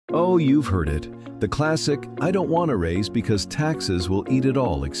Oh, you've heard it. The classic, "I don't want a raise because taxes will eat it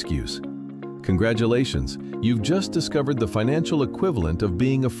all" excuse. Congratulations, you've just discovered the financial equivalent of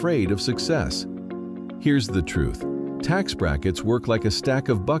being afraid of success. Here's the truth. Tax brackets work like a stack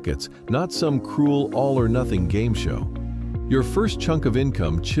of buckets, not some cruel all-or-nothing game show. Your first chunk of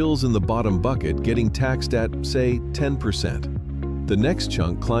income chills in the bottom bucket, getting taxed at, say, 10%. The next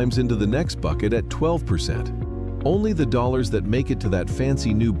chunk climbs into the next bucket at 12%. Only the dollars that make it to that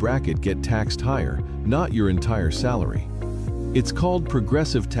fancy new bracket get taxed higher, not your entire salary. It's called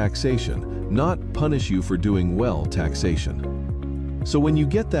progressive taxation, not punish you for doing well taxation. So when you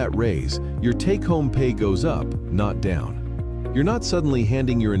get that raise, your take-home pay goes up, not down. You're not suddenly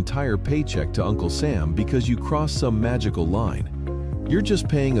handing your entire paycheck to Uncle Sam because you crossed some magical line. You're just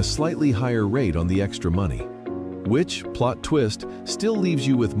paying a slightly higher rate on the extra money, which, plot twist, still leaves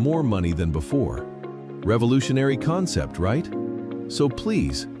you with more money than before. Revolutionary concept, right? So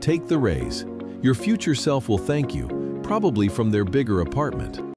please, take the raise. Your future self will thank you, probably from their bigger apartment.